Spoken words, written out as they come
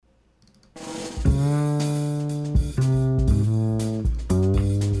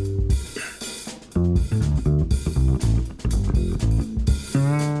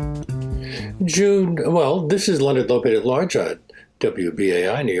June, well, this is Leonard Lopate at Large on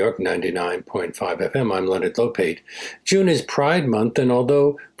WBAI New York 99.5 FM. I'm Leonard Lopate. June is Pride Month, and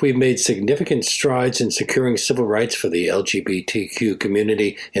although we've made significant strides in securing civil rights for the LGBTQ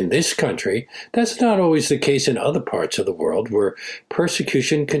community in this country, that's not always the case in other parts of the world where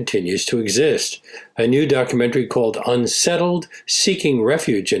persecution continues to exist. A new documentary called Unsettled: Seeking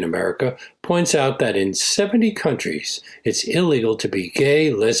Refuge in America points out that in 70 countries, it's illegal to be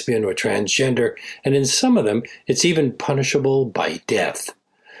gay, lesbian, or transgender, and in some of them, it's even punishable by death.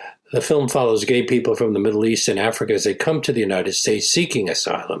 The film follows gay people from the Middle East and Africa as they come to the United States seeking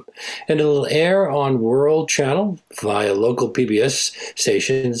asylum, and it'll air on World Channel via local PBS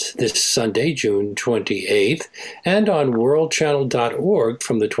stations this Sunday, June 28th, and on worldchannel.org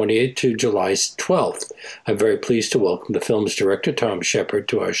from the 28th to July 12th. I'm very pleased to welcome the film's director, Tom Shepard,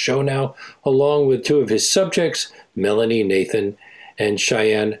 to our show now, along with two of his subjects, Melanie Nathan and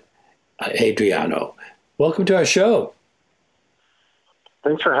Cheyenne Adriano. Welcome to our show.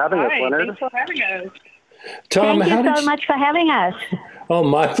 Thanks for having us, Leonard. Thanks for having us. Tom, Thank you so much for having us. Oh,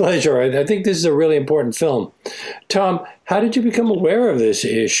 my pleasure. I think this is a really important film. Tom, how did you become aware of this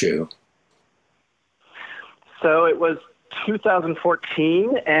issue? So it was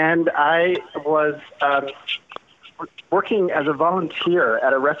 2014, and I was working as a volunteer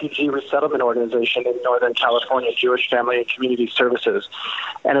at a refugee resettlement organization in Northern California, Jewish Family and Community Services.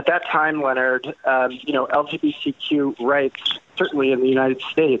 And at that time, Leonard, LGBTQ rights, certainly in the United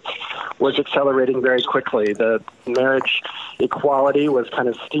States, was accelerating very quickly. The marriage equality was kind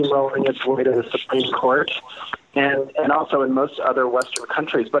of steamrolling its way to the Supreme Court, and also in most other Western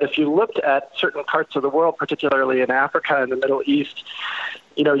countries. But if you looked at certain parts of the world, particularly in Africa and the Middle East,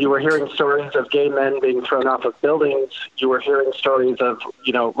 you were hearing stories of gay men being thrown off of buildings. You were hearing stories of,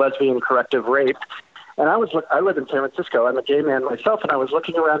 lesbian corrective rape. And I live in San Francisco. I'm a gay man myself, and I was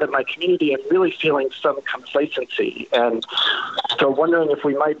looking around at my community and really feeling some complacency. And so wondering if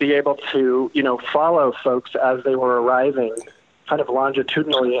we might be able to, follow folks as they were arriving kind of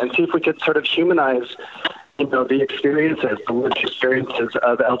longitudinally and see if we could sort of humanize the experiences, the lived experiences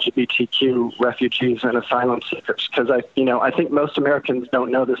of LGBTQ refugees and asylum seekers. Because I think most Americans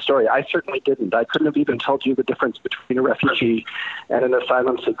don't know this story. I certainly didn't. I couldn't have even told you the difference between a refugee and an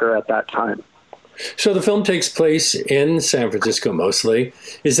asylum seeker at that time. So the film takes place in San Francisco mostly.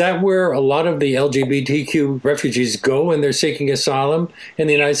 Is that where a lot of the LGBTQ refugees go when they're seeking asylum in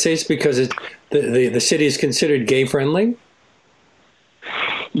the United States because the city is considered gay-friendly?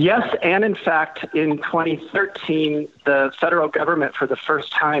 Yes, and in fact, in 2013, the federal government for the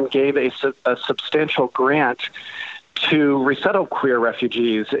first time gave a substantial grant to resettle queer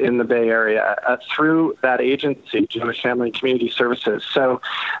refugees in the Bay Area through that agency, Jewish Family and Community Services. So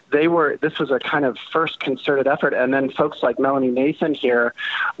this was a kind of first concerted effort. And then folks like Melanie Nathan here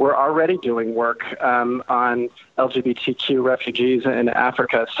were already doing work on LGBTQ refugees in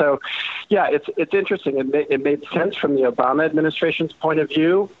Africa. So, yeah, it's interesting. It made sense from the Obama administration's point of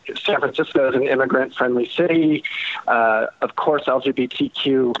view. San Francisco is an immigrant-friendly city. Of course,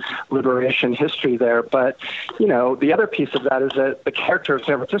 LGBTQ liberation history there. But, the other piece of that is that the character of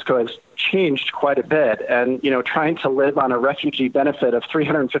San Francisco has changed quite a bit. And, trying to live on a refugee benefit of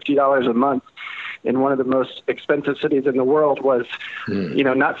 $350 a month in one of the most expensive cities in the world was,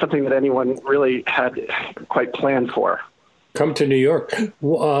 not something that anyone really had quite planned for. Come to New York.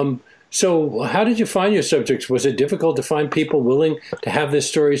 So how did you find your subjects? Was it difficult to find people willing to have their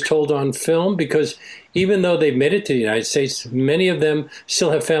stories told on film? Because even though they've made it to the United States, many of them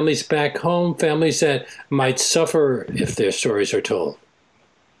still have families back home, families that might suffer if their stories are told.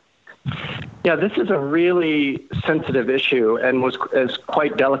 Yeah, this is a really sensitive issue and is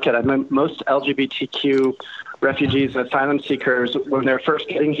quite delicate. I mean, most LGBTQ refugees and asylum seekers, when they're first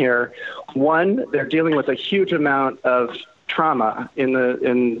getting here, one, they're dealing with a huge amount of trauma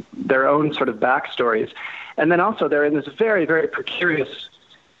in their own sort of backstories. And then also they're in this very, very precarious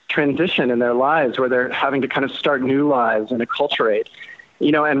transition in their lives where they're having to kind of start new lives and acculturate.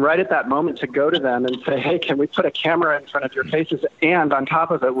 And right at that moment to go to them and say, hey, can we put a camera in front of your faces? And on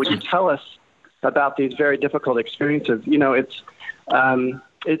top of it, would you tell us about these very difficult experiences? It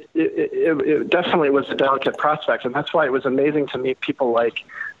definitely was a delicate prospect. And that's why it was amazing to meet people like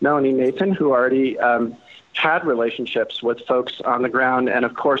Melanie Nathan, who already had relationships with folks on the ground. And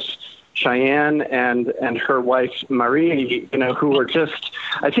of course, Cheyenne and her wife, Marie, who were just,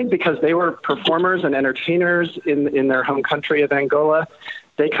 I think because they were performers and entertainers in their home country of Angola,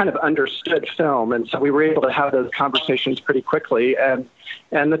 they kind of understood film. And so we were able to have those conversations pretty quickly.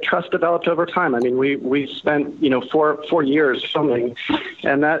 And the trust developed over time. I mean, we spent, 4 years filming,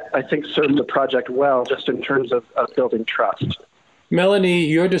 and that, I think, served the project well just in terms of building trust. Melanie,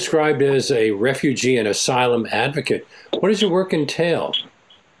 you're described as a refugee and asylum advocate. What does your work entail?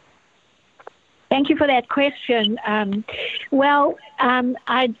 Thank you for that question. I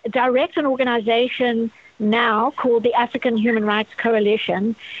direct an organization now called the African Human Rights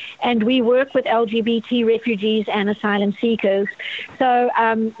Coalition, and we work with LGBT refugees and asylum seekers. So,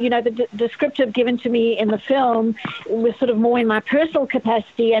 the descriptive given to me in the film was sort of more in my personal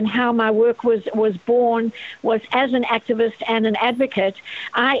capacity, and how my work was born was as an activist and an advocate.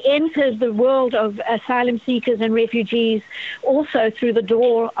 I entered the world of asylum seekers and refugees also through the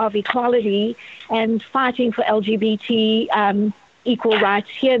door of equality and fighting for LGBT equal rights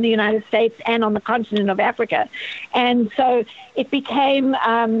here in the United States and on the continent of Africa. And so it became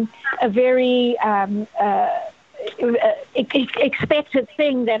a very expected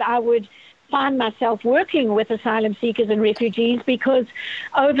thing that I would find myself working with asylum seekers and refugees, because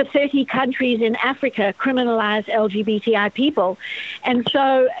over 30 countries in Africa criminalize LGBTI people. And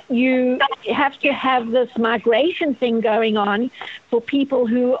so you have to have this migration thing going on for people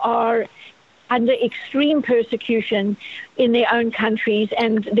who are under extreme persecution in their own countries,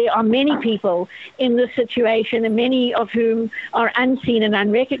 and there are many people in this situation, and many of whom are unseen and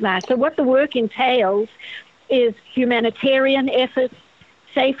unrecognized. So what the work entails is humanitarian efforts,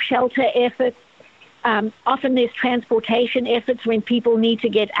 safe shelter efforts. Often there's transportation efforts when people need to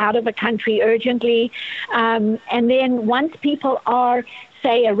get out of a country urgently. And then once people are,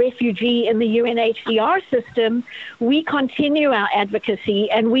 say, a refugee in the UNHCR system, we continue our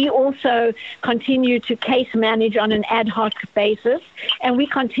advocacy, and we also continue to case manage on an ad hoc basis, and we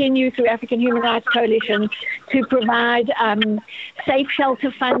continue through African Human Rights Coalition to provide safe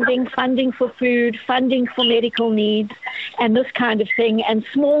shelter funding, funding for food, funding for medical needs, and this kind of thing, and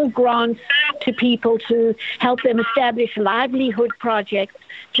small grants to people to help them establish livelihood projects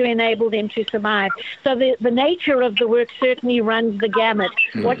to enable them to survive. So the nature of the work certainly runs the gamut.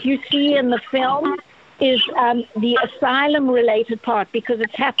 What you see in the film is the asylum-related part, because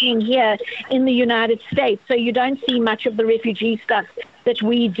it's happening here in the United States. So you don't see much of the refugee stuff that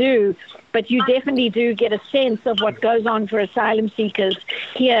we do, but you definitely do get a sense of what goes on for asylum seekers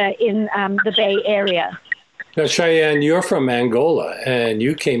here in the Bay Area. Now, Cheyenne, you're from Angola, and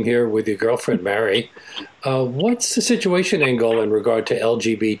you came here with your girlfriend, Mary. What's the situation in Angola in regard to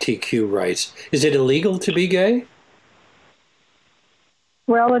LGBTQ rights? Is it illegal to be gay?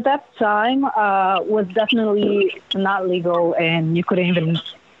 Well, at that time, was definitely not legal, and you couldn't even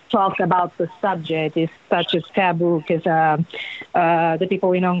talk about the subject. It's such a taboo, because the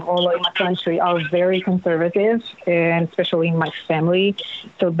people in Angola, in my country, are very conservative, and especially in my family.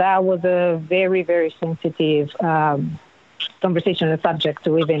 So that was a very, very sensitive conversation and subject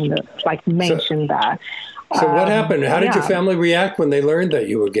to even mention that. So what happened? How did your family react when they learned that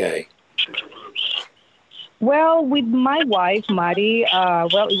you were gay? Well, with my wife, Mari, it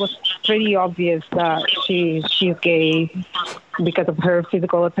was pretty obvious that she's gay because of her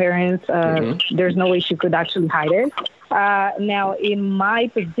physical appearance. There's no way she could actually hide it. Now, in my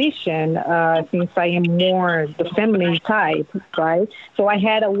position, since I am more the feminine type, right? So I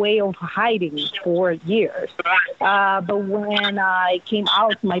had a way of hiding for years. But when I came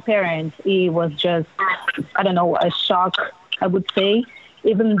out to my parents, it was just, a shock, I would say.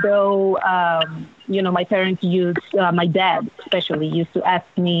 Even though, my parents my dad especially used to ask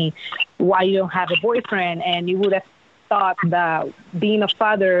me, why you don't have a boyfriend? And you would have thought that being a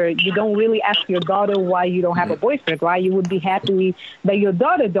father, you don't really ask your daughter why you don't have a boyfriend, right? You would be happy that your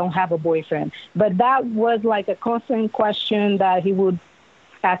daughter don't have a boyfriend. But that was like a constant question that he would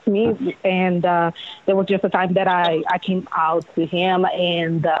ask me. And there was just a time that I came out to him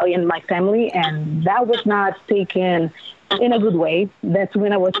and in my family, and that was not taken in a good way. That's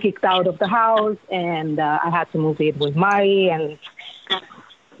when I was kicked out of the house, and I had to move in with Mari, and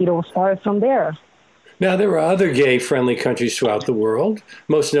start from there. Now, there are other gay-friendly countries throughout the world,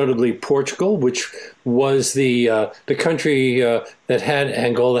 most notably Portugal, which was the country that had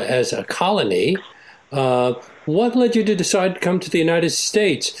Angola as a colony. What led you to decide to come to the United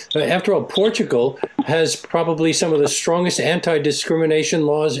States? After all, Portugal has probably some of the strongest anti-discrimination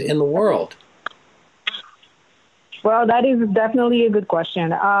laws in the world. Well, that is definitely a good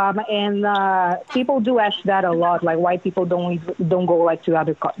question. And people do ask that a lot, like why people don't go to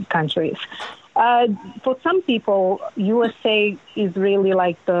other countries. For some people, USA is really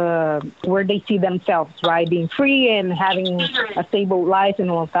like where they see themselves, right? Being free and having a stable life and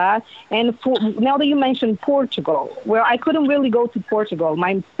all of that. And now that you mentioned Portugal, well, I couldn't really go to Portugal.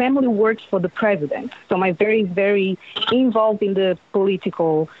 My family works for the president, so I'm very, very involved in the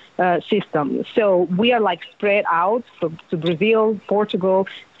political system. So we are like spread out to Brazil, Portugal.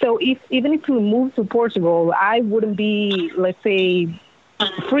 So even if we move to Portugal, I wouldn't be, let's say,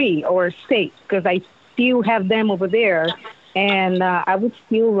 free or safe because I still have them over there, and I would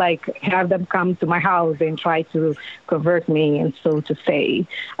still like have them come to my house and try to convert me, and so to say.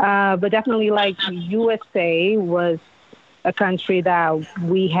 But definitely, like USA was a country that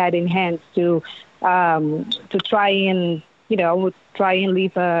we had in hand to try and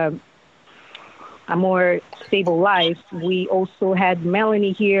live a more stable life. We also had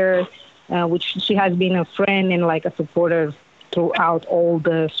Melanie here, which she has been a friend and like a supporter throughout all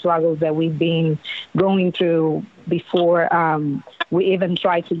the struggles that we've been going through before we even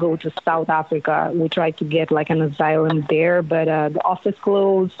tried to go to South Africa. We tried to get like an asylum there, but the office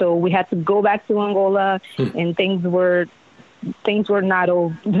closed, so we had to go back to Angola, and things were not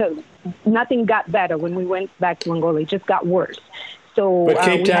all. Nothing got better when we went back to Angola. It just got worse. So, but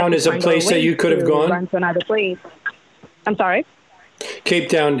Cape Town is a place that you could have gone? Run to another place. I'm sorry? Cape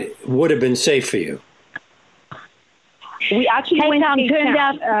Town would have been safe for you. We actually went to Cape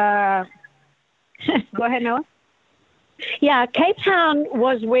Town. Go ahead, Noah. Yeah, Cape Town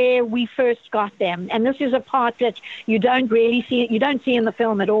was where we first got them, and this is a part that you don't see in the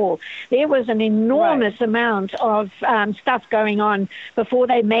film at all. There was an enormous amount of stuff going on before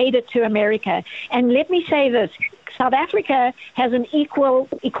they made it to America. And let me say this. South Africa has an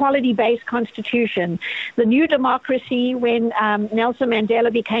equality-based constitution. The New Democracy, when Nelson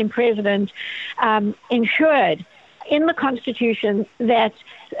Mandela became president, ensured in the Constitution that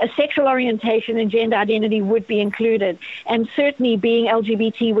a sexual orientation and gender identity would be included, and certainly being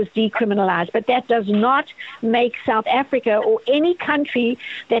LGBT was decriminalized. But that does not make South Africa or any country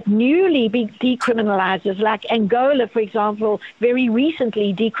that newly decriminalizes, like Angola, for example, very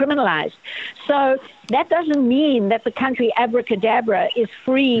recently decriminalized. So that doesn't mean that the country abracadabra is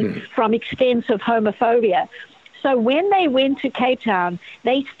free from extensive homophobia. So when they went to Cape Town,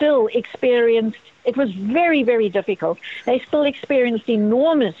 they still experienced, it was very, very difficult. They still experienced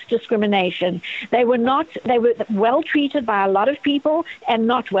enormous discrimination. They were well treated by a lot of people and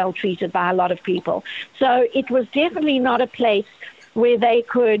not well treated by a lot of people. So it was definitely not a place where they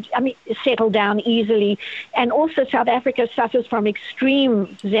could, settle down easily. And also South Africa suffers from extreme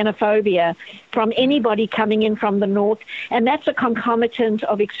xenophobia from anybody coming in from the north. And that's a concomitant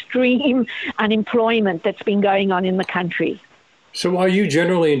of extreme unemployment that's been going on in the country. So are you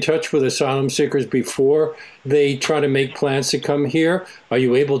generally in touch with asylum seekers before they try to make plans to come here? Are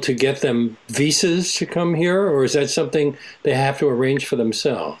you able to get them visas to come here, or is that something they have to arrange for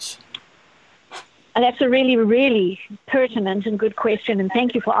themselves? And that's a really, really pertinent and good question, and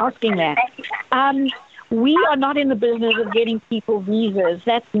thank you for asking that. We are not in the business of getting people visas.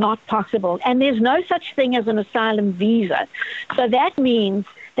 That's not possible. And there's no such thing as an asylum visa. So that means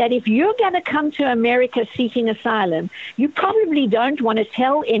that if you're going to come to America seeking asylum, you probably don't want to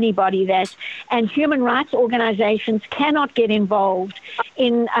tell anybody that, and human rights organizations cannot get involved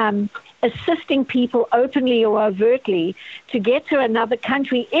in assisting people openly or overtly to get to another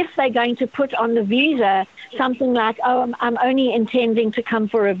country if they're going to put on the visa something like, I'm only intending to come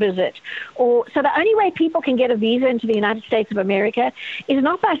for a visit. So the only way people can get a visa into the United States of America is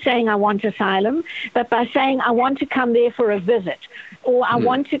not by saying I want asylum, but by saying I want to come there for a visit, or I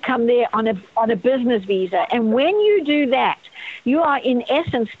want to come there on a business visa. And when you do that, you are in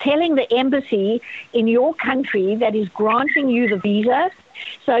essence telling the embassy in your country that is granting you the visa.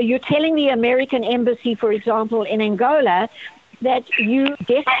 So you're telling the American embassy, for example, in Angola, that you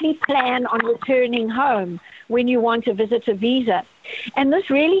definitely plan on returning home when you want to visit a visa. And this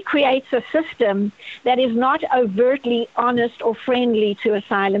really creates a system that is not overtly honest or friendly to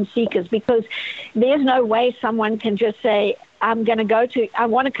asylum seekers, because there's no way someone can just say, I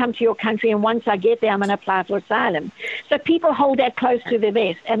want to come to your country, and once I get there, I'm going to apply for asylum. So people hold that close to their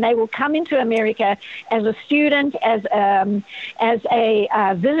vest, and they will come into America as a student, as a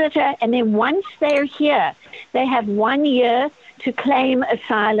visitor, and then once they're here, they have 1 year to claim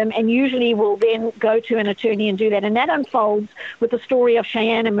asylum, and usually will then go to an attorney and do that. And that unfolds with the story of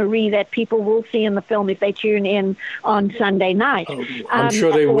Cheyenne and Marie that people will see in the film if they tune in on Sunday night. I'm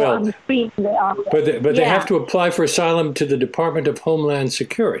sure they will. But they have to apply for asylum to the Department of Homeland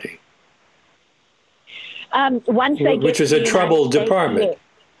Security. Once they which is a troubled department.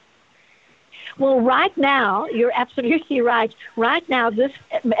 Well, right now, you're absolutely right. Right now, this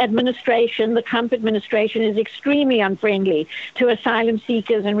administration, the Trump administration, is extremely unfriendly to asylum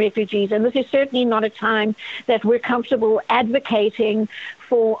seekers and refugees. And this is certainly not a time that we're comfortable advocating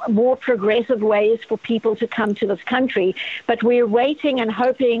for more progressive ways for people to come to this country. But we're waiting and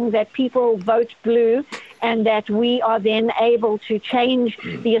hoping that people vote blue and that we are then able to change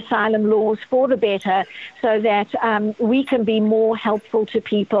the asylum laws for the better so that we can be more helpful to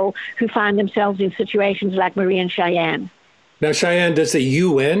people who find themselves in situations like Marie and Cheyenne. Now, Cheyenne, does the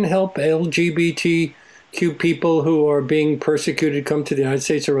UN help LGBTQ people who are being persecuted come to the United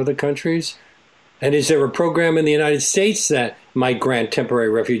States or other countries? And is there a program in the United States that might grant temporary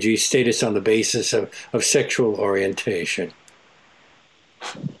refugee status on the basis of sexual orientation?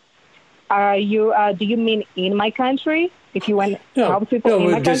 Do you mean in my country? If you want help people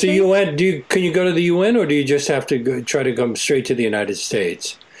in my does country? the UN? Can you go to the UN, or do you just have to try to come straight to the United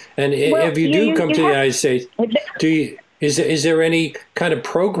States? And if you do come to the United States, is there any kind of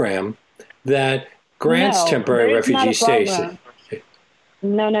program that grants temporary refugee status?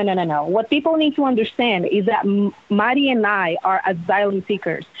 No. What people need to understand is that Mari and I are asylum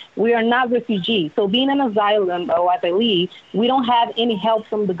seekers. We are not refugees. So being an asylum, or I believe, we don't have any help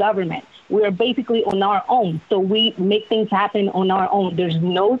from the government. We are basically on our own. So we make things happen on our own. There's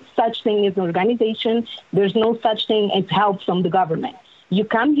no such thing as an organization. There's no such thing as help from the government. You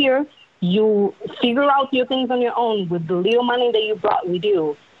come here, you figure out your things on your own with the little money that you brought with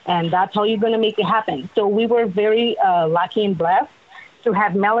you. And that's how you're going to make it happen. So we were very lucky and blessed to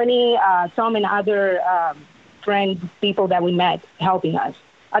have Melanie, Tom, and other friends, people that we met helping us.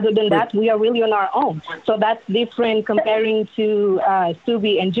 Other than that, we are really on our own. So that's different comparing to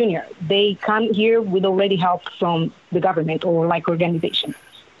Subi and Junior. They come here with already help from the government or like organization.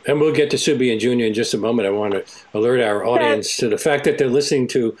 And we'll get to Subi and Junior in just a moment. I want to alert our audience to the fact that they're listening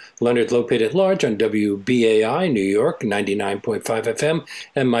to Leonard Lopate at Large on WBAI New York, 99.5 FM.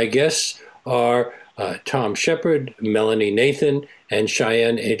 And my guests are Tom Shepard, Melanie Nathan, and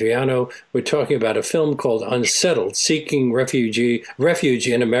Cheyenne Adriano. We're talking about a film called Unsettled, Seeking Refuge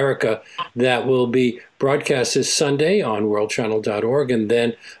in America, that will be broadcast this Sunday on worldchannel.org and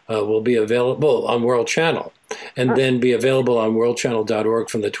then will be available on World Channel and then be available on worldchannel.org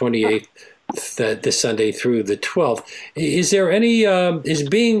from the 28th this Sunday through the 12th. Is there any, is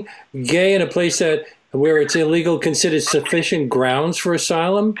being gay in a place where it's illegal considered sufficient grounds for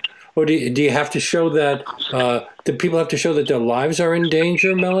asylum? Or do you have to show that, do people have to show that their lives are in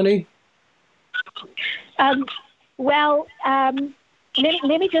danger, Melanie? Let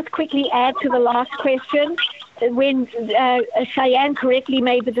me just quickly add to the last question. When Cheyenne correctly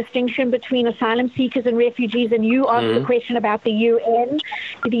made the distinction between asylum seekers and refugees, and you asked the question about the UN,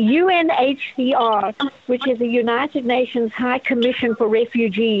 the UNHCR, which is the United Nations High Commission for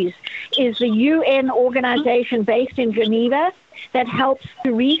Refugees, is the UN organization based in Geneva that helps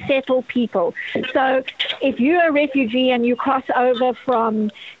to resettle people. So if you're a refugee and you cross over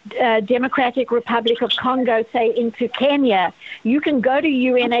from Democratic Republic of Congo, say, into Kenya, you can go to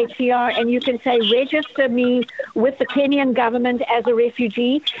UNHCR and you can say, register me with the Kenyan government as a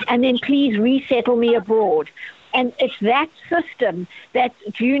refugee, and then please resettle me abroad. And it's that system that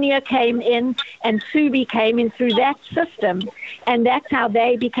Junior came in and Subi came in through that system, and that's how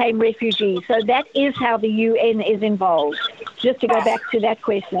they became refugees. So that is how the UN is involved, just to go back to that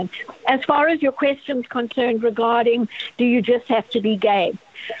question. As far as your question's concerned regarding do you just have to be gay,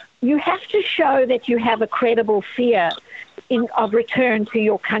 you have to show that you have a credible fear of return to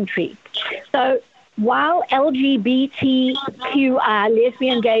your country. So while LGBTQI,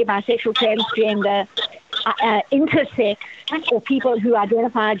 lesbian, gay, bisexual, transgender, intersex, or people who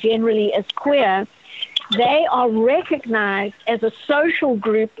identify generally as queer, they are recognized as a social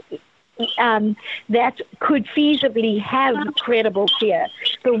group that could feasibly have credible fear.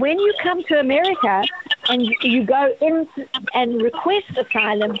 But when you come to America and you go in and request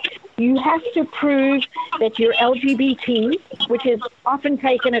asylum, you have to prove that you're LGBT, which is often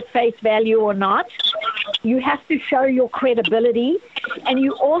taken at face value or not. You have to show your credibility, and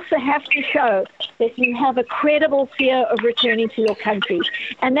you also have to show that you have a credible fear of returning to your country.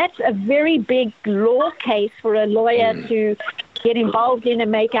 And that's a very big law case for a lawyer to get involved in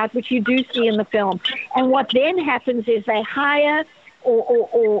and make out, which you do see in the film. And what then happens is they hire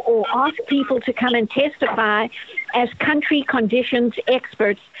or ask people to come and testify as country conditions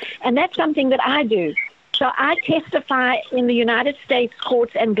experts. And that's something that I do. So I testify in the United States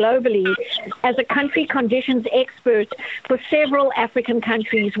courts and globally as a country conditions expert for several African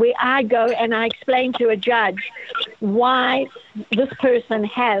countries, where I go and I explain to a judge why this person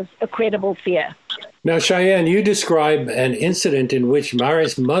has a credible fear. Now, Cheyenne, you describe an incident in which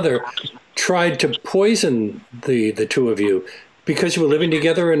Mari's mother tried to poison the two of you because you were living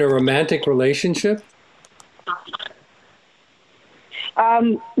together in a romantic relationship?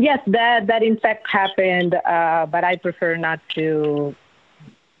 Yes, that in fact happened, but I prefer not to.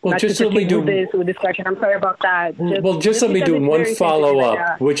 Well, just let me do with this question. I'm sorry about that. Just let me do one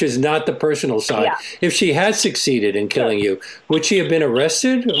follow-up, which is not the personal side. Yeah. If she had succeeded in killing you, would she have been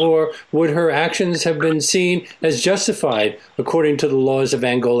arrested, or would her actions have been seen as justified according to the laws of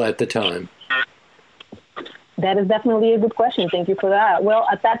Angola at the time? That is definitely a good question. Thank you for that. Well,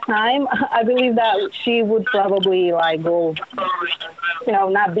 at that time, I believe that she would probably go,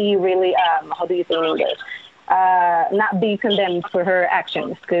 not be really, how do you say this? Not be condemned for her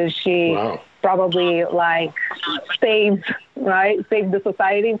actions, because she probably saved the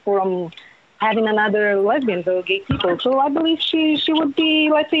society from having another lesbians or gay people. So I believe she would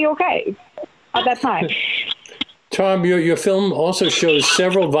be, let's say, okay at that time. Tom, your film also shows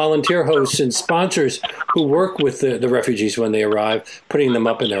several volunteer hosts and sponsors who work with the refugees when they arrive, putting them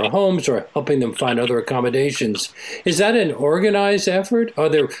up in their homes or helping them find other accommodations. Is that an organized effort? Are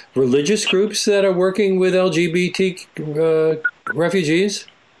there religious groups that are working with LGBT refugees?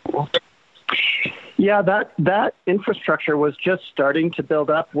 Yeah, that infrastructure was just starting to build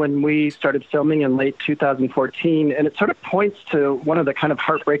up when we started filming in late 2014, and it sort of points to one of the kind of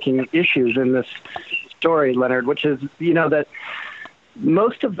heartbreaking issues in this story, Leonard, which is, that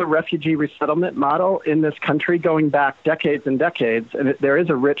most of the refugee resettlement model in this country, going back decades and decades, and there is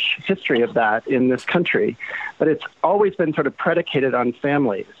a rich history of that in this country, but it's always been sort of predicated on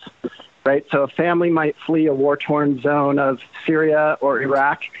families, right? So a family might flee a war-torn zone of Syria or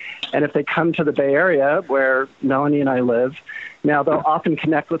Iraq, and if they come to the Bay Area, where Melanie and I live, now they'll often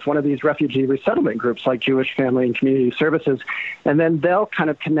connect with one of these refugee resettlement groups like Jewish Family and Community Services, and then they'll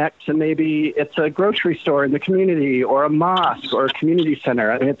kind of connect to maybe it's a grocery store in the community or a mosque or a community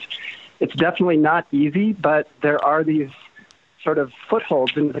center. I mean, it's definitely not easy, but there are these sort of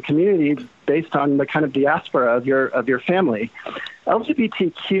footholds into the community based on the kind of diaspora of your family.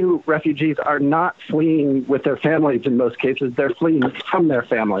 LGBTQ refugees are not fleeing with their families in most cases. They're fleeing from their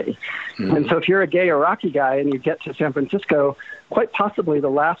family. Mm-hmm. And so if you're a gay Iraqi guy and you get to San Francisco, quite possibly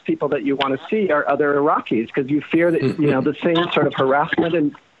the last people that you want to see are other Iraqis, because you fear that, the same sort of harassment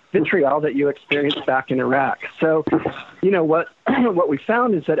and vitriol that you experienced back in Iraq. So, what we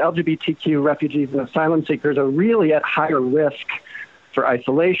found is that LGBTQ refugees and asylum seekers are really at higher risk for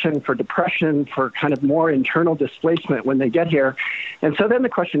isolation, for depression, for kind of more internal displacement when they get here. And so then the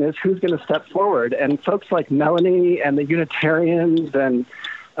question is, who's going to step forward? And folks like Melanie and the Unitarians and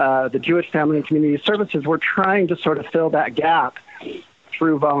the Jewish Family and Community Services were trying to sort of fill that gap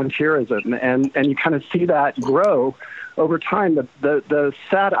through volunteerism. And you kind of see that grow over time. The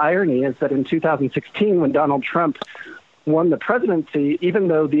sad irony is that in 2016, when Donald Trump won the presidency, even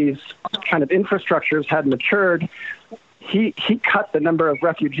though these kind of infrastructures had matured, he cut the number of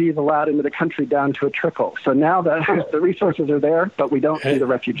refugees allowed into the country down to a trickle. So now the resources are there, but we don't see the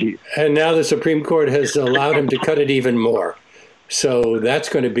refugees. And now the Supreme Court has allowed him to cut it even more. So that's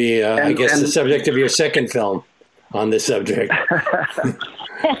going to be, the subject of your second film on this subject.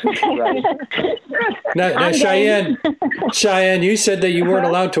 Now, Cheyenne, you said that you weren't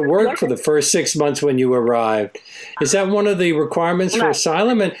allowed to work for the first 6 months when you arrived. Is that one of the requirements for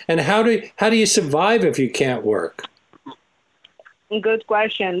asylum? And how do you survive if you can't work? Good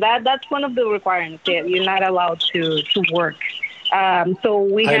question. That's one of the requirements. You're not allowed to work. So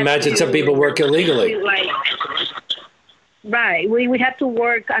we. I imagine some people work illegally. Right. We had to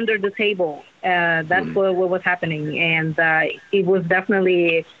work under the table. That's what was happening, and it was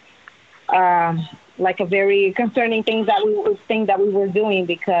definitely like a very concerning thing that we were doing,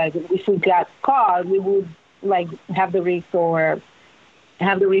 because if we got caught, we would have the risk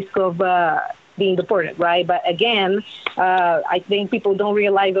of being deported, right? But again, I think people don't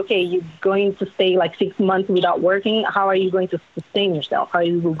realize, okay, you're going to stay 6 months without working. How are you going to sustain yourself? How are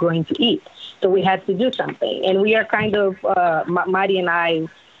you going to eat? So we had to do something. And we are kind of, Mari and I,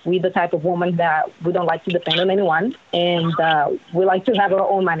 we're the type of woman that we don't like to depend on anyone. And we like to have our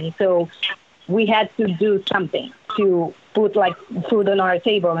own money. So we had to do something to put food on our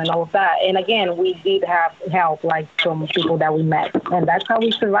table and all of that. And again, we did have help from people that we met. And that's how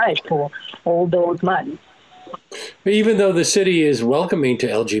we survived for all those months. Even though the city is welcoming to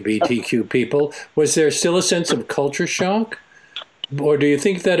LGBTQ people, was there still a sense of culture shock? Or do you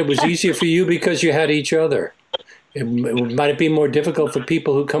think that it was easier for you because you had each other? Might it be more difficult for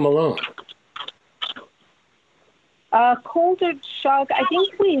people who come alone? Culture shock, I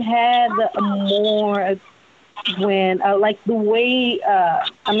think we had more when, the way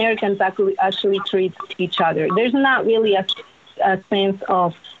Americans actually treat each other. There's not really a sense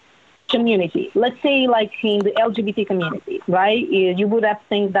of community. Let's say like in the LGBT community, right? You would have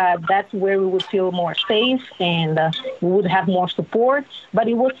think that that's where we would feel more safe and we would have more support, but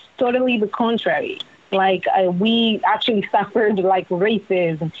it was totally the contrary. Like we actually suffered like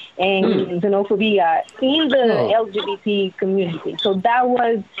racism and xenophobia in the LGBT community. So that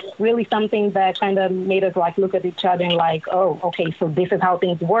was really something that kind of made us like look at each other and like, oh, okay, so this is how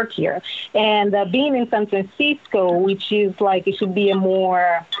things work here. And being in San Francisco, which is like, it should be a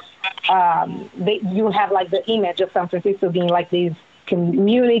more, you have like the image of San Francisco being like these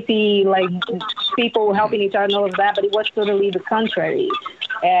community, like people helping each other and all of that, but it was totally the contrary.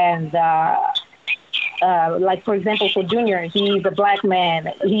 And, like, for example, for Junior, he's a black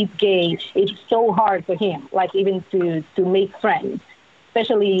man, he's gay. It's so hard for him, like, even to make friends,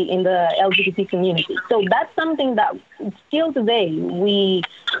 especially in the LGBT community. So that's something that still today we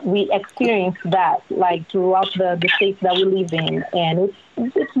experience that, like, throughout the states that we live in. And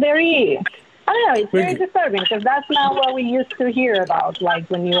it's very, I don't know, it's very disturbing because that's not what we used to hear about, like,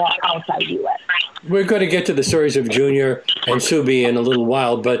 when you are outside the U.S. We're going to get to the stories of Junior and Subi in a little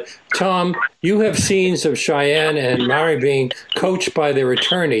while, but Tom, you have scenes of Cheyenne and Mari being coached by their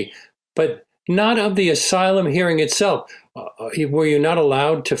attorney, but not of the asylum hearing itself. Were you not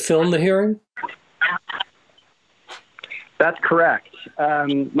allowed to film the hearing? That's correct.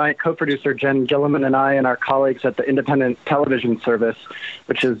 My co-producer, Jen Gilliman, and I and our colleagues at the Independent Television Service,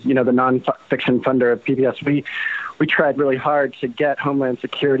 which is, you know, the nonfiction funder of PBS, we tried really hard to get Homeland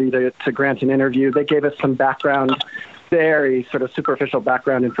Security to grant an interview. They gave us some background, very sort of superficial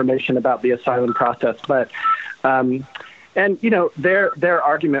background information about the asylum process. But, and, you know, their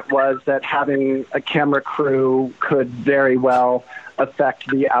argument was that having a camera crew could very well affect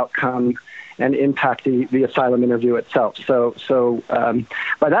the outcome and impact the asylum interview itself. So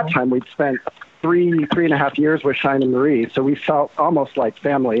by that time, we'd spent three and a half years with Cheyenne and Marie, so we felt almost like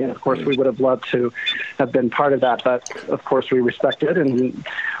family. And of course, we would have loved to have been part of that, but of course, we respected, and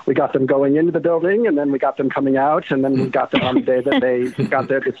we got them going into the building, and then we got them coming out, and then we got them on the day that they got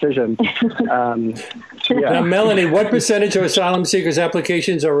their decision. Now, Melanie, what percentage of asylum seekers'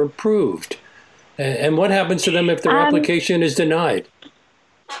 applications are approved, and what happens to them if their application is denied?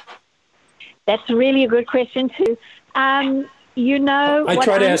 That's really a good question too. You know, I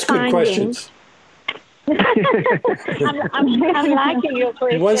try to ask good questions. I'm liking your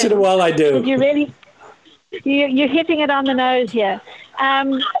question. Once in a while, I do. You're hitting it on the nose here.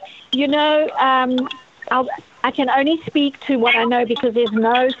 You know, I can only speak to what I know because there's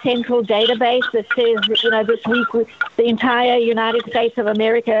no central database that says, you know, this week the entire United States of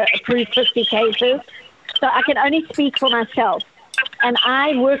America approved 50 cases. So I can only speak for myself. And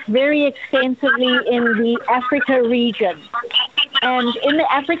I work very extensively in the Africa region. And in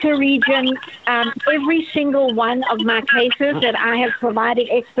the Africa region, every single one of my cases that I have provided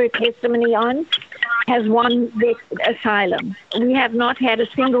expert testimony on has won the asylum. We have not had a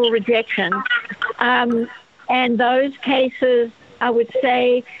single rejection. And those cases, I would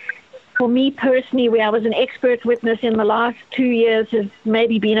say, for me personally, where I was an expert witness in the last 2 years, has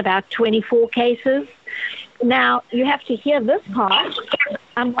maybe been about 24 cases. Now, you have to hear this part.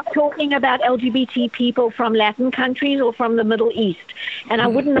 I'm not talking about LGBT people from Latin countries or from the Middle East, and I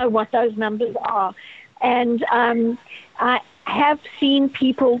wouldn't know what those numbers are. And I have seen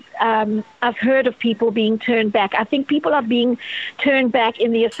people, I've heard of people being turned back. I think people are being turned back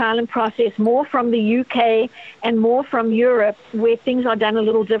in the asylum process more from the UK and more from Europe, where things are done a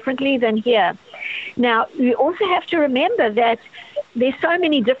little differently than here. Now, you also have to remember that there's so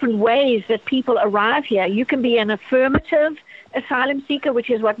many different ways that people arrive here. You can be an affirmative asylum seeker, which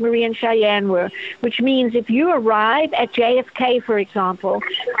is what Marie and Cheyenne were, which means if you arrive at JFK, for example,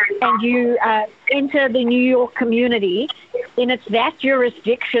 and you enter the New York community, then it's that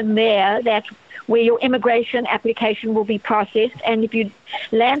jurisdiction there that where your immigration application will be processed. And if you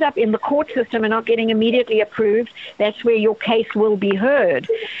land up in the court system and not getting immediately approved, that's where your case will be heard.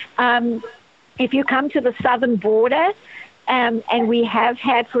 If you come to the southern border, and we have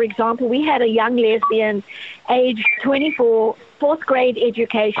had, for example, we had a young lesbian, age 24, fourth grade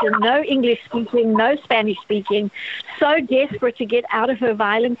education, no English speaking, no Spanish speaking, so desperate to get out of her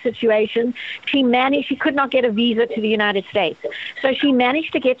violent situation, she could not get a visa to the United States. So she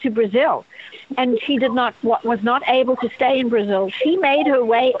managed to get to Brazil, and she was not able to stay in Brazil. She made her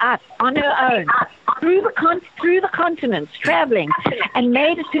way up on her own through the continents, traveling, and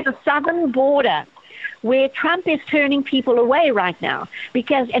made it to the southern border, where Trump is turning people away right now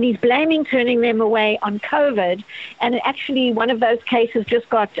and he's blaming turning them away on COVID. And actually, one of those cases just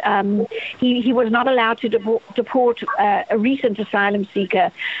got, he was not allowed to deport a recent asylum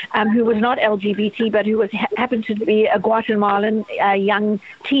seeker who was not LGBT, but who happened to be a Guatemalan young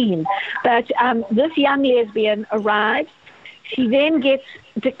teen. But this young lesbian arrives. She then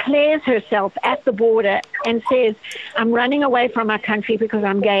declares herself at the border and says, I'm running away from my country because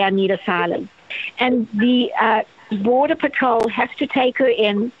I'm gay, I need asylum. And the Border Patrol has to take her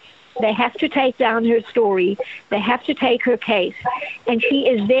in. They have to take down her story. They have to take her case. And she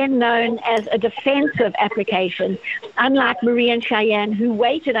is then known as a defensive application, unlike Marie and Cheyenne, who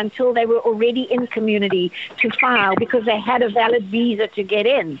waited until they were already in community to file because they had a valid visa to get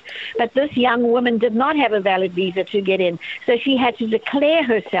in. But this young woman did not have a valid visa to get in. So she had to declare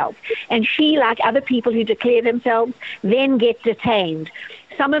herself. And she, like other people who declare themselves, then get detained.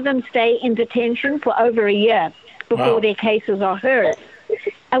 Some of them stay in detention for over a year before their cases are heard.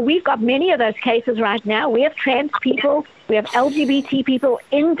 We've got many of those cases right now. We have trans people, we have LGBT people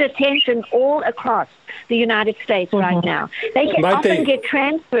in detention all across the United States right now. They often get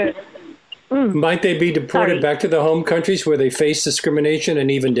transferred. Might they be deported back to the home countries where they face discrimination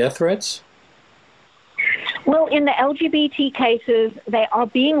and even death threats? Well, in the LGBT cases, they are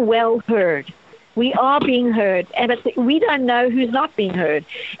being well heard. We are being heard, but we don't know who's not being heard.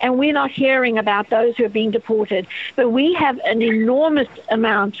 And we're not hearing about those who are being deported. But we have an enormous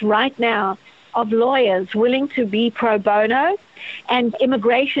amount right now of lawyers willing to be pro bono and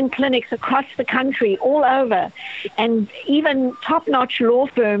immigration clinics across the country, all over, and even top-notch law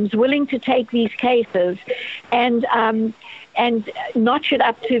firms willing to take these cases and notch it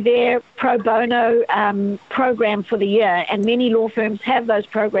up to their pro bono program for the year. And many law firms have those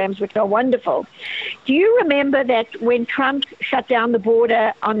programs, which are wonderful. Do you remember that when Trump shut down the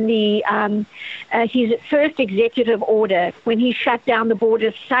border on his first executive order, when he shut down the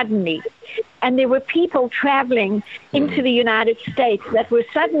border suddenly, and there were people traveling into the United States that were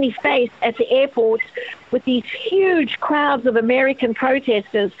suddenly faced at the airports with these huge crowds of American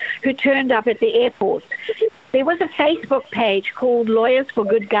protesters who turned up at the airports? There was a Facebook page called Lawyers for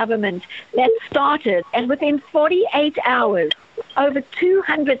Good Government that started, and within 48 hours, over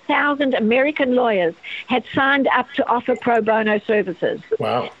 200,000 American lawyers had signed up to offer pro bono services.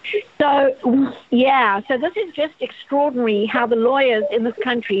 Wow. So this is just extraordinary how the lawyers in this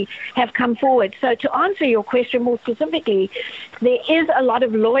country have come forward. So to answer your question more specifically, there is a lot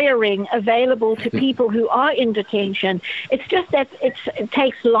of lawyering available to people who are in detention. It's just that it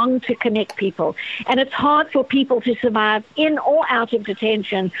takes long to connect people. And it's hard for people to survive in or out of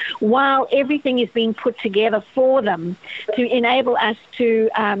detention while everything is being put together for them to enable us to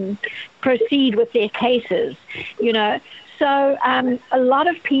proceed with their cases, So a lot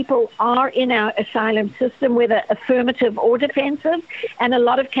of people are in our asylum system, whether affirmative or defensive, and a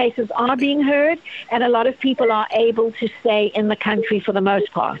lot of cases are being heard, and a lot of people are able to stay in the country for the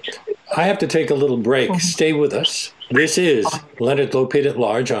most part. I have to take a little break. Stay with us. This is Leonard Lopate at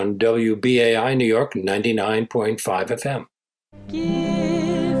Large on WBAI New York 99.5 FM.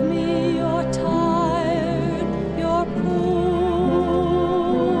 Give me your tired, your poor,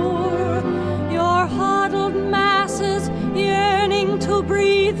 your huddled masses yearning to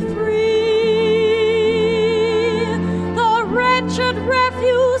breathe free, the wretched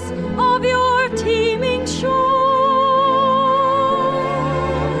refuse of your teeming shore.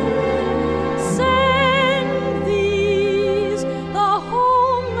 Send these, the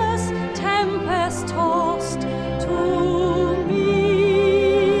homeless, tempest-tossed, to me.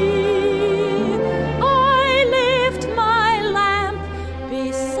 I lift my lamp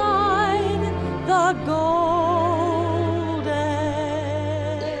beside the golden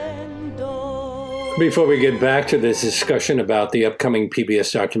door. Before we get back to this discussion about the upcoming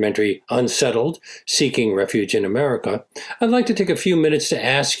PBS documentary Unsettled, Seeking Refuge in America, I'd like to take a few minutes to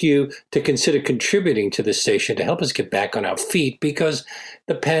ask you to consider contributing to the station to help us get back on our feet, because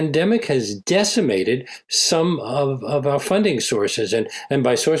the pandemic has decimated some of our funding sources. And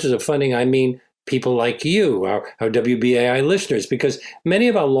by sources of funding, I mean people like you, our WBAI listeners, because many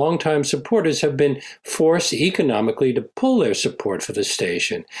of our longtime supporters have been forced economically to pull their support for the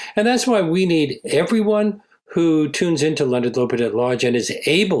station. And that's why we need everyone who tunes into Leonard Lopate at Large and is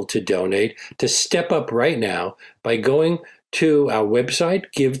able to donate to step up right now by going to our website,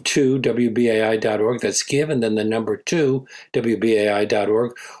 give2wbai.org. That's give and then the number 2,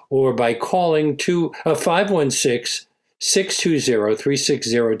 wbai.org, or by calling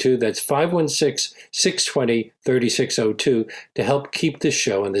 516-620-3602. That's 516-620-3602 to help keep the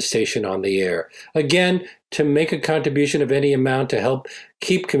show and the station on the air. Again, to make a contribution of any amount to help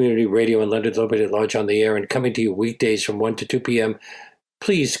keep community radio and Leonard Lopate at Large on the air and coming to you weekdays from 1 to 2 p.m.,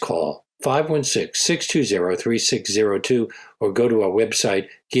 please call 516-620-3602 or go to our website,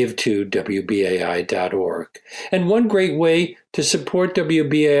 give2wbai.org. And one great way to support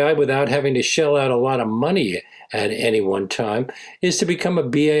WBAI without having to shell out a lot of money at any one time is to become a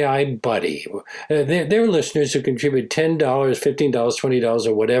BAI buddy. There are listeners who contribute $10, $15, $20,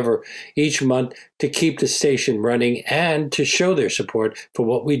 or whatever each month to keep the station running and to show their support for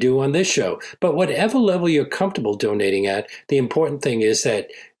what we do on this show. But whatever level you're comfortable donating at, the important thing is that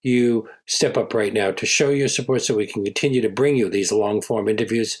you step up right now to show your support so we can continue to bring you these long-form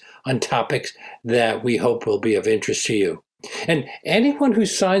interviews on topics that we hope will be of interest to you. And anyone who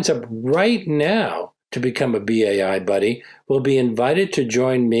signs up right now to become a BAI buddy will be invited to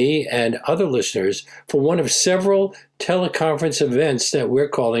join me and other listeners for one of several teleconference events that we're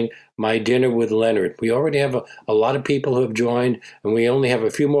calling My Dinner with Leonard. We already have a lot of people who have joined, and we only have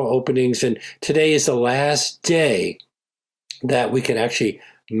a few more openings, and today is the last day that we can actually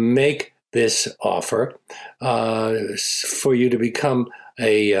make this offer for you to become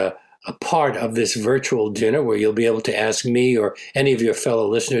a part of this virtual dinner where you'll be able to ask me or any of your fellow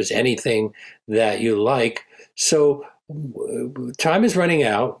listeners anything that you like. So time is running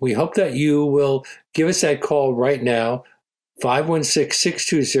out. We hope that you will give us that call right now,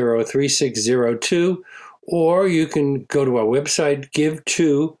 516-620-3602, or you can go to our website,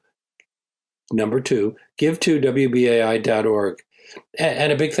 give2wbai.org.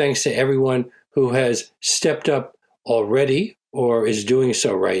 And a big thanks to everyone who has stepped up already or is doing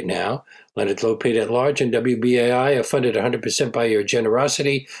so right now. Leonard Lopate at Large and WBAI are funded 100% by your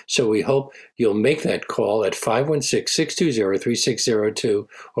generosity, so we hope you'll make that call at 516-620-3602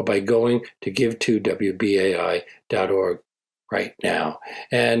 or by going to give2wbai.org right now.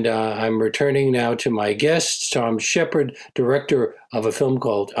 And I'm returning now to my guests, Tom Shepard, director of a film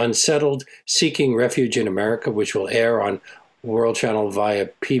called Unsettled, Seeking Refuge in America, which will air on World Channel via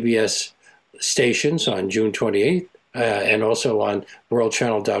PBS stations on June 28th. And also on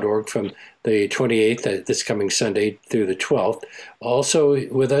worldchannel.org from the 28th, this coming Sunday, through the 12th. Also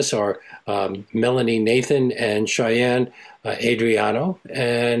with us are Melanie Nathan and Cheyenne Adriano.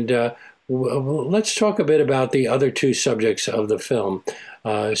 And let's talk a bit about the other two subjects of the film.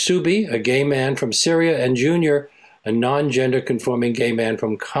 Subi, a gay man from Syria, and Junior, a non-gender conforming gay man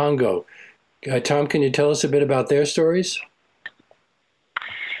from Congo. Tom, can you tell us a bit about their stories?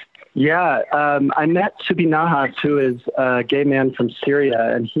 Yeah, I met Subi Nahas, who is a gay man from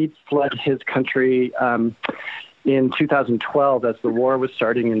Syria, and he fled his country in 2012 as the war was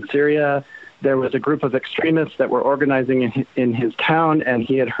starting in Syria. There was a group of extremists that were organizing in his town, and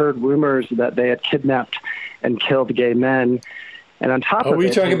he had heard rumors that they had kidnapped and killed gay men. And on top of it... Are we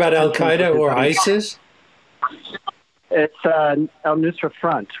talking about Al-Qaeda or ISIS? It's Al-Nusra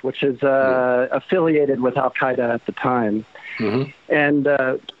Front, which is affiliated with Al-Qaeda at the time. Mm-hmm. And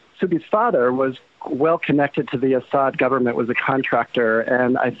Subi's father was well connected to the Assad government, was a contractor,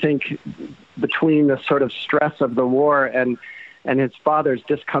 and I think between the sort of stress of the war and his father's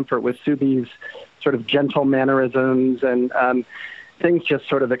discomfort with Subi's sort of gentle mannerisms and things just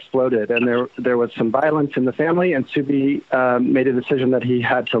sort of exploded, and there was some violence in the family, and Subi made a decision that he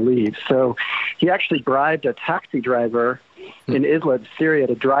had to leave. So he actually bribed a taxi driver in Idlib, Syria,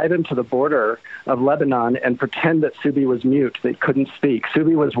 to drive him to the border of Lebanon and pretend that Subi was mute, that he couldn't speak.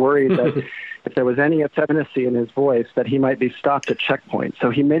 Subi was worried that if there was any effeminacy in his voice, that he might be stopped at checkpoints. So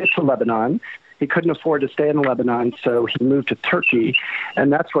he made it to Lebanon. He couldn't afford to stay in Lebanon, so he moved to Turkey,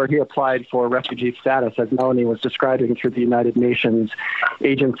 and that's where he applied for refugee status, as Melanie was describing, through the United Nations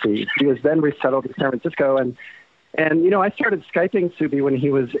agency. He was then resettled in San Francisco, and you know, I started Skyping Subi when he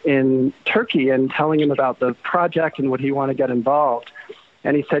was in Turkey and telling him about the project and would he want to get involved.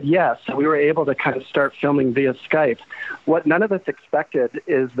 And he said yes. So we were able to kind of start filming via Skype. What none of us expected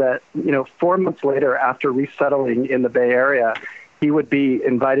is that, you know, 4 months later, after resettling in the Bay Area, he would be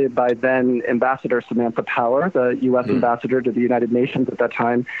invited by then Ambassador Samantha Power, the U.S. ambassador to the United Nations at that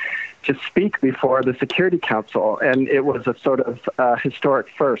time, to speak before the Security Council. And it was a sort of historic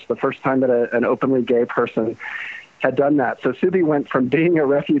first, the first time that an openly gay person had done that. So Subi went from being a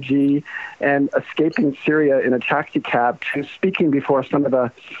refugee and escaping Syria in a taxi cab to speaking before some of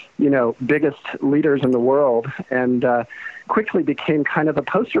the, you know, biggest leaders in the world, and quickly became kind of a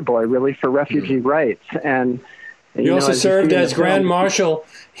poster boy, really, for refugee rights. And you also served as Grand Marshal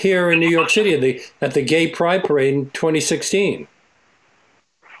here in New York City at the Gay Pride Parade in 2016.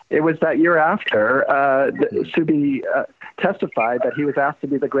 It was that year after Subi testified that he was asked to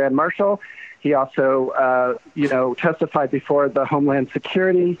be the Grand Marshal. He also, testified before the Homeland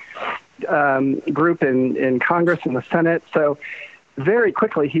Security group in Congress and the Senate. So very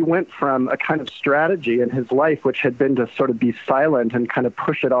quickly, he went from a kind of strategy in his life, which had been to sort of be silent and kind of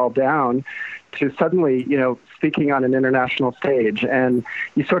push it all down, to suddenly, speaking on an international stage. And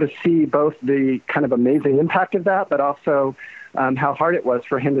you sort of see both the kind of amazing impact of that, but also how hard it was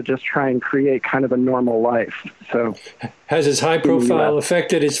for him to just try and create kind of a normal life. So, has his high profile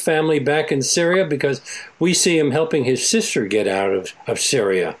affected his family back in Syria? Because we see him helping his sister get out of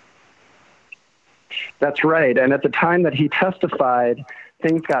Syria. That's right. And at the time that he testified,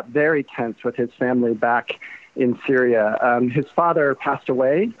 things got very tense with his family back in Syria. His father passed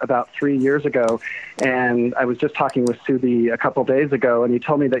away about 3 years ago, and I was just talking with Subi a couple days ago, and he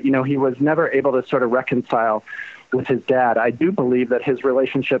told me that, he was never able to sort of reconcile with his dad. I do believe that his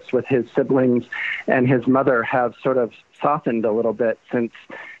relationships with his siblings and his mother have sort of softened a little bit since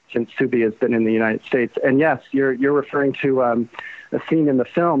Subi has been in the United States. And yes, you're referring to a scene in the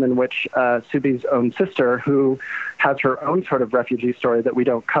film in which Subi's own sister, who has her own sort of refugee story that we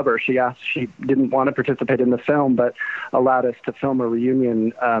don't cover. She didn't want to participate in the film, but allowed us to film a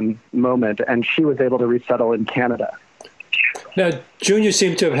reunion moment, and she was able to resettle in Canada. Now, Junior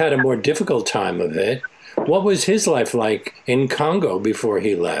seemed to have had a more difficult time of it. What was his life like in Congo before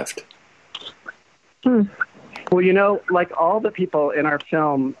he left? Well, like all the people in our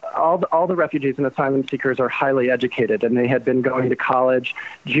film, all the refugees and asylum seekers are highly educated, and they had been going to college.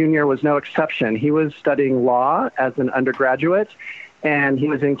 Junior was no exception. He was studying law as an undergraduate, and he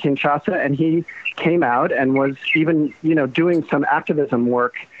was in Kinshasa, and he came out and was even, doing some activism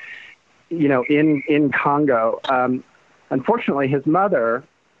work, in Congo. Unfortunately, his mother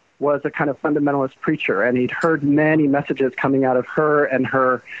was a kind of fundamentalist preacher, and he'd heard many messages coming out of her and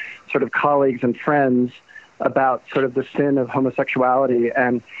her sort of colleagues and friends about sort of the sin of homosexuality,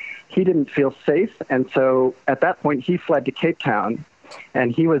 and he didn't feel safe. And so at that point, he fled to Cape Town,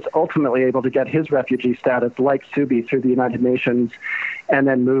 and he was ultimately able to get his refugee status, like Subi, through the United Nations, and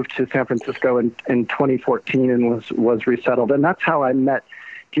then moved to San Francisco in 2014 and was resettled. And that's how I met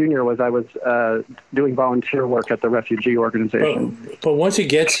Junior. I was doing volunteer work at the refugee organization. But once he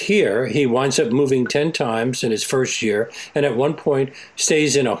gets here, he winds up moving 10 times in his first year, and at one point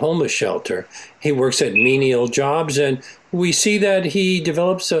stays in a homeless shelter. He works at menial jobs, and we see that he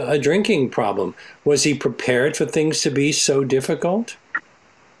develops a drinking problem. Was he prepared for things to be so difficult?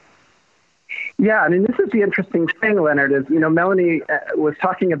 Yeah, I mean, this is the interesting thing, Leonard, is, Melanie was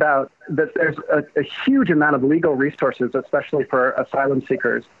talking about that there's a huge amount of legal resources, especially for asylum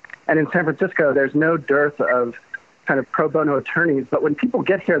seekers. And in San Francisco, there's no dearth of kind of pro bono attorneys. But when people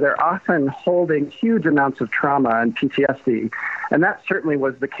get here, they're often holding huge amounts of trauma and PTSD. And that certainly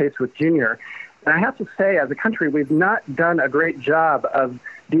was the case with Junior. And I have to say, as a country, we've not done a great job of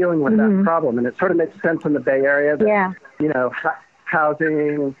dealing with that problem. And it sort of makes sense in the Bay Area that,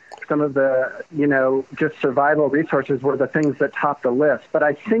 housing, some of the, just survival resources were the things that topped the list. But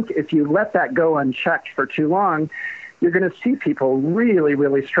I think if you let that go unchecked for too long, you're going to see people really,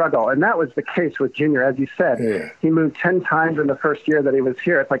 really struggle. And that was the case with Junior. As you said, he moved 10 times in the first year that he was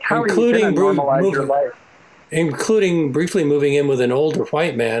here. It's like, how are you going to normalize your life? Including briefly moving in with an older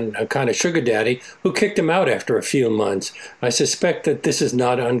white man, a kind of sugar daddy, who kicked him out after a few months. I suspect that this is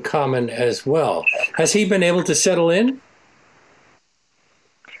not uncommon as well. Has he been able to settle in?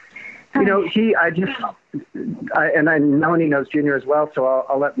 Melanie knows Junior as well, so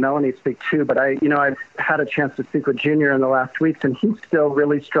I'll let Melanie speak too. But I've had a chance to speak with Junior in the last weeks, and he still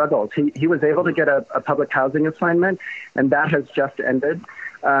really struggles. He was able to get a public housing assignment, and that has just ended.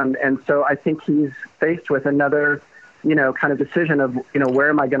 And so I think he's faced with another, kind of decision of, where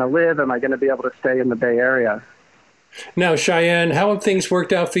am I going to live? Am I going to be able to stay in the Bay Area? Now, Cheyenne, how have things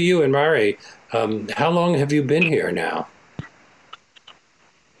worked out for you and Mari? How long have you been here now?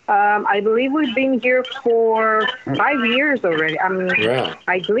 I believe we've been here for 5 years already. I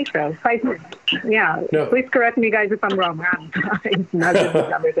believe so. 5 years. Yeah. No. Please correct me, guys, if I'm wrong. It's not good with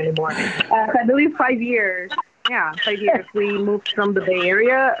numbers anymore. I believe 5 years. Yeah, 5 years. We moved from the Bay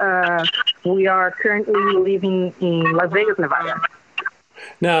Area. We are currently living in Las Vegas, Nevada.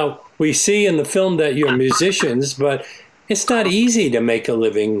 Now, we see in the film that you're musicians, but it's not easy to make a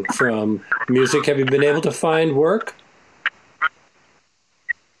living from music. Have you been able to find work?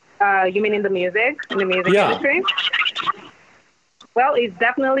 You mean in the music industry? Well, it's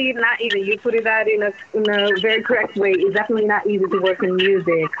definitely not easy. You put it that in a very correct way. It's definitely not easy to work in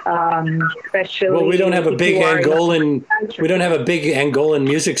music, especially. Well, we don't have a big Angolan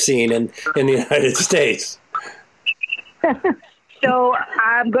music scene in the United States. So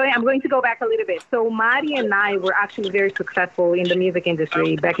I'm going to go back a little bit. So Mari and I were actually very successful in the music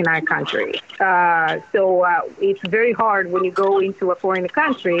industry back in our country. So it's very hard when you go into a foreign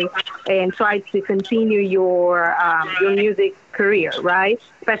country and try to continue your music career, right?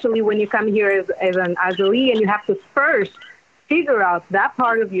 Especially when you come here as an Azali and you have to first figure out that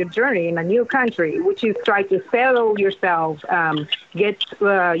part of your journey in a new country, which is try to settle yourself, get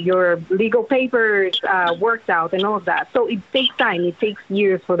your legal papers worked out and all of that. So it takes time. It takes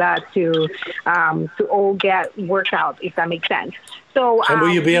years for that to all get worked out, if that makes sense. So, and will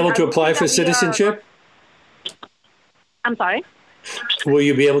you be able to apply for citizenship? I'm sorry? Will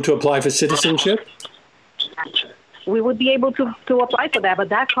you be able to apply for citizenship? We would be able to apply for that, but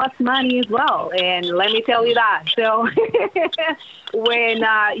that costs money as well. And let me tell you that. So when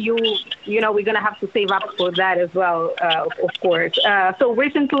we're going to have to save up for that as well, of course. So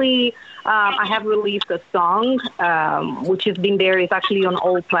recently I have released a song, which has been there. It's actually on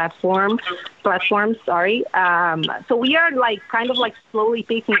all platforms. So we are kind of slowly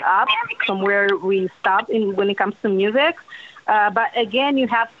picking up from where we stopped when it comes to music. But again, you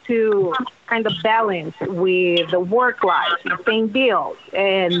have to kind of balance with the work life, paying bills,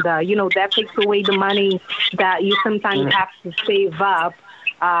 and that takes away the money that you sometimes have to save up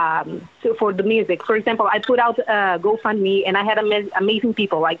for the music. For example, I put out a GoFundMe, and I had amazing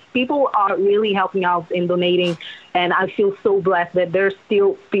people. People are really helping out and donating, and I feel so blessed that there's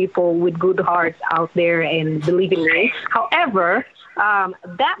still people with good hearts out there and believe in me. However,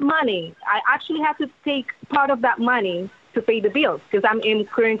 that money, I actually have to take part of that money to pay the bills because I'm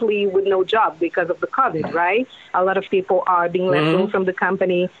currently with no job because of the COVID, right? A lot of people are being let go from the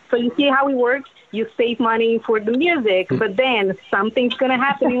company. So you see how it works? You save money for the music, but then something's going to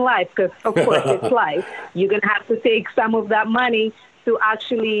happen in life because, of course, it's life. You're going to have to take some of that money to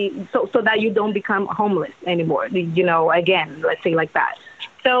actually, so that you don't become homeless anymore. Again, let's say like that.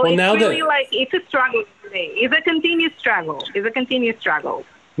 So it's really it's a struggle today. It's a continuous struggle.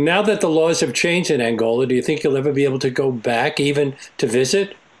 Now that the laws have changed in Angola, do you think you'll ever be able to go back even to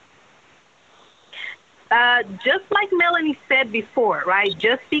visit? Just like Melanie said before, right?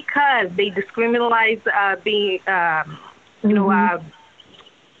 Just because they discriminalize being, how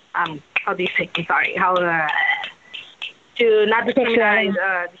do you say? I'm sorry. To not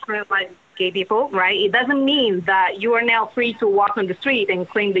discriminalize gay people, right? It doesn't mean that you are now free to walk on the street and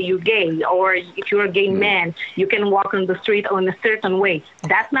claim that you're gay, or if you're a gay man, you can walk on the street in a certain way.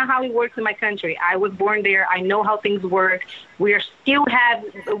 That's not how it works in my country. I was born there. I know how things work. We still have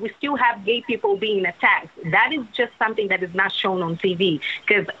gay people being attacked. That is just something that is not shown on TV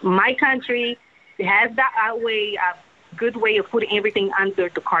because my country has that way, a good way of putting everything under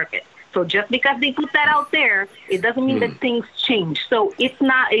the carpet. So just because they put that out there, it doesn't mean that things change. So it's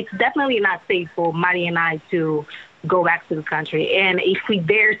definitely not safe for Mari and I to go back to the country. And if we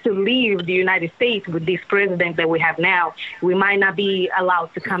dare to leave the United States with this president that we have now, we might not be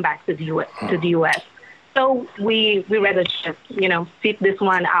allowed to come back to the U.S. So we rather just, sit this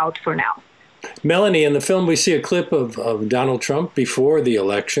one out for now. Melanie, in the film, we see a clip of Donald Trump before the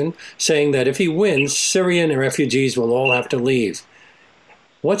election saying that if he wins, Syrian refugees will all have to leave.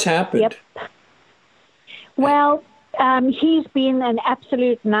 What's happened? Yep. Well, he's been an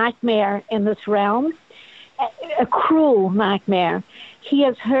absolute nightmare in this realm, a cruel nightmare. He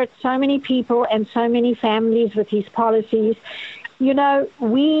has hurt so many people and so many families with his policies.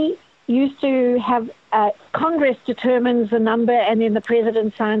 We used to have Congress determines the number and then the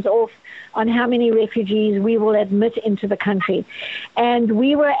president signs off on how many refugees we will admit into the country. And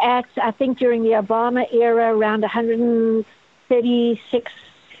we were at, I think during the Obama era, around 136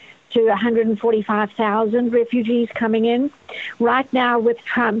 to 145,000 refugees coming in. Right now with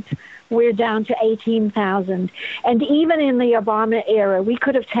Trump, we're down to 18,000. And even in the Obama era, we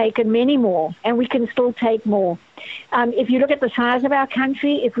could have taken many more, and we can still take more. If you look at the size of our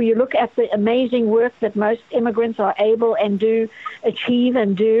country, if you look at the amazing work that most immigrants are able and do achieve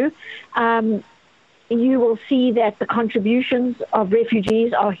and do, you will see that the contributions of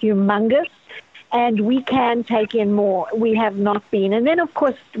refugees are humongous. And we can take in more. We have not been. And then, of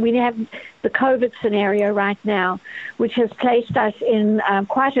course, we have the COVID scenario right now, which has placed us in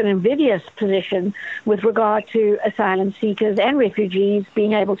quite an invidious position with regard to asylum seekers and refugees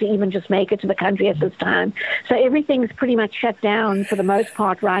being able to even just make it to the country at this time. So everything's pretty much shut down for the most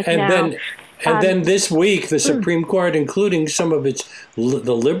part right now. Then this week, the Supreme Court, including some of the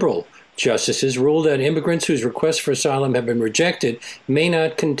liberal justices, ruled that immigrants whose requests for asylum have been rejected may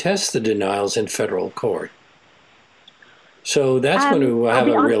not contest the denials in federal court. So that's going to have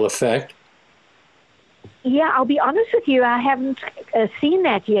a real effect. Yeah, I'll be honest with you. I haven't seen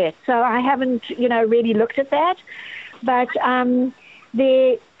that yet. So I haven't, really looked at that. but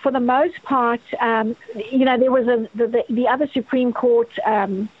for the most part, there was the other Supreme Court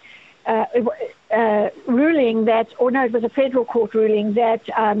ruling it was a federal court ruling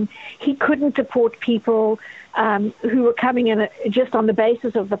that he couldn't deport people who were coming in just on the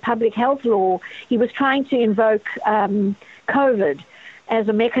basis of the public health law. He was trying to invoke COVID as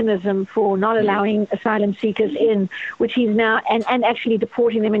a mechanism for not allowing asylum seekers in, which he's now, and actually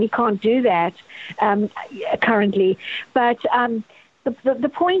deporting them, and he can't do that currently. But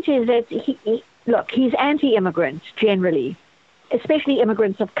the point is that, he's anti-immigrant generally, especially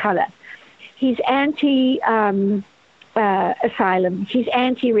immigrants of color. He's anti-asylum. He's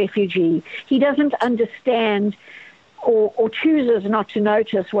anti-refugee. He doesn't understand or chooses not to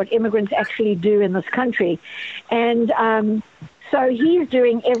notice what immigrants actually do in this country. And so he's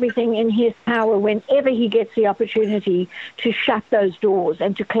doing everything in his power whenever he gets the opportunity to shut those doors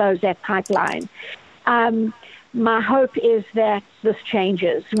and to close that pipeline. My hope is that this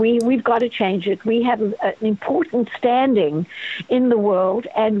changes. We've got to change it. We have an important standing in the world,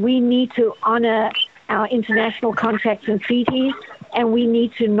 and we need to honor our international contracts and treaties, and we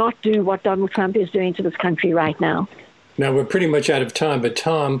need to not do what Donald Trump is doing to this country right now. Now, we're pretty much out of time, but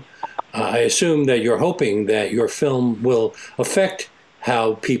Tom, I assume that you're hoping that your film will affect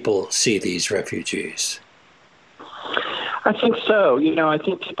how people see these refugees. I think so. I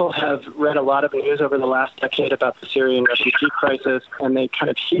think people have read a lot of news over the last decade about the Syrian refugee crisis, and they kind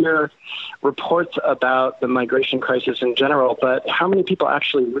of hear reports about the migration crisis in general, but how many people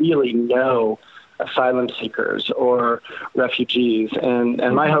actually really know asylum seekers or refugees? And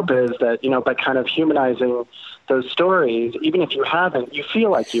my hope is that, by kind of humanizing those stories, even if you haven't, you feel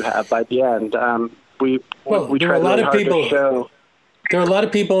like you have by the end. We try really hard to show. There are a lot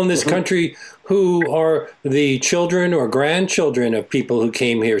of people in this country who are the children or grandchildren of people who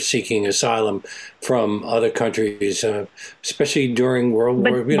came here seeking asylum from other countries, especially during World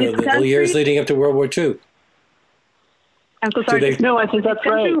War, the years leading up to World War II. I'm so sorry. No, I think that's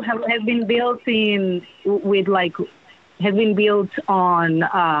right. Has been built has been built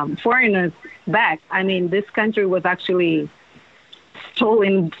on foreigners' back. I mean, this country was actually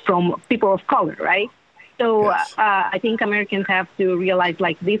stolen from people of color, right? So yes. I think Americans have to realize,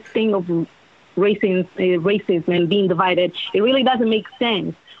 this thing of racism and being divided, it really doesn't make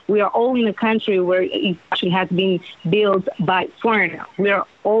sense. We are all in a country where it actually has been built by foreigners. We are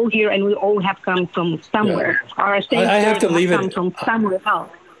all here, and we all have come from somewhere. Yeah. Our ancestors have come from somewhere else.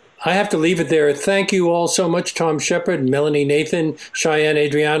 I have to leave it there. Thank you all so much, Tom Shepard, Melanie Nathan, Cheyenne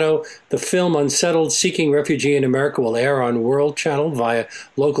Adriano. The film Unsettled, Seeking Refugee in America will air on World Channel via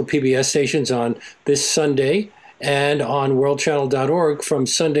local PBS stations on this Sunday and on worldchannel.org from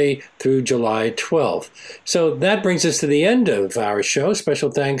Sunday through July 12th. So that brings us to the end of our show.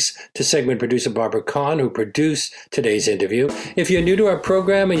 Special thanks to segment producer Barbara Kahn, who produced today's interview. If you're new to our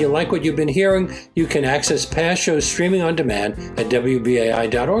program and you like what you've been hearing, you can access past shows streaming on demand at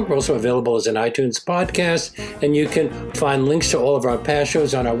WBAI.org. We're also available as an iTunes podcast, and you can find links to all of our past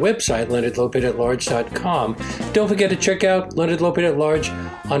shows on our website, LeonardLopate@large.com. Don't forget to check out Leonard Lopate at Large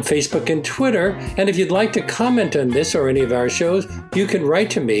on Facebook and Twitter. And if you'd like to comment on this or any of our shows, you can write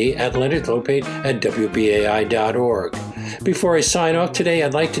to me at leonardlopate@WBAI.org. Before I sign off today,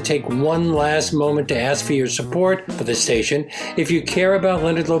 I'd like to take one last moment to ask for your support for the station. If you care about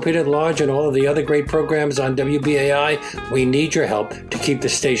Leonard Lopate at Large and all of the other great programs on WBAI, we need your help to keep the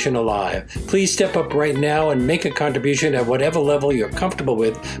station alive. Please step up right now and make a contribution at whatever level you're comfortable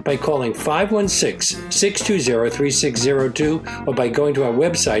with by calling 516-620-3602 or by going to our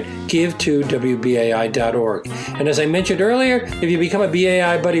website, give2wbai.org. And as I mentioned earlier, if you become a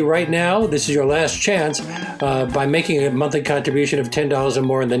BAI buddy right now, this is your last chance. By making a monthly contribution of $10 or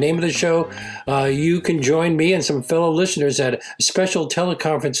more in the name of the show, you can join me and some fellow listeners at a special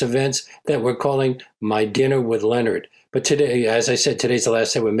teleconference events that we're calling My Dinner with Leonard. But today, as I said, today's the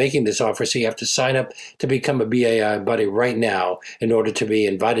last day we're making this offer, so you have to sign up to become a BAI buddy right now in order to be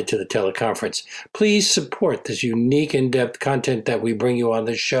invited to the teleconference. Please support this unique, in-depth content that we bring you on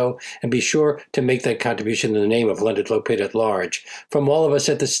this show, and be sure to make that contribution in the name of Leonard Lopate at Large. From all of us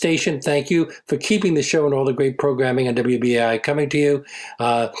at the station, thank you for keeping the show and all the great programming on WBAI coming to you.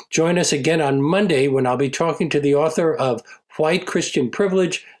 Join us again on Monday when I'll be talking to the author of White Christian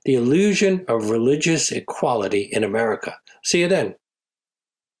Privilege, The Illusion of Religious Equality in America. See you then.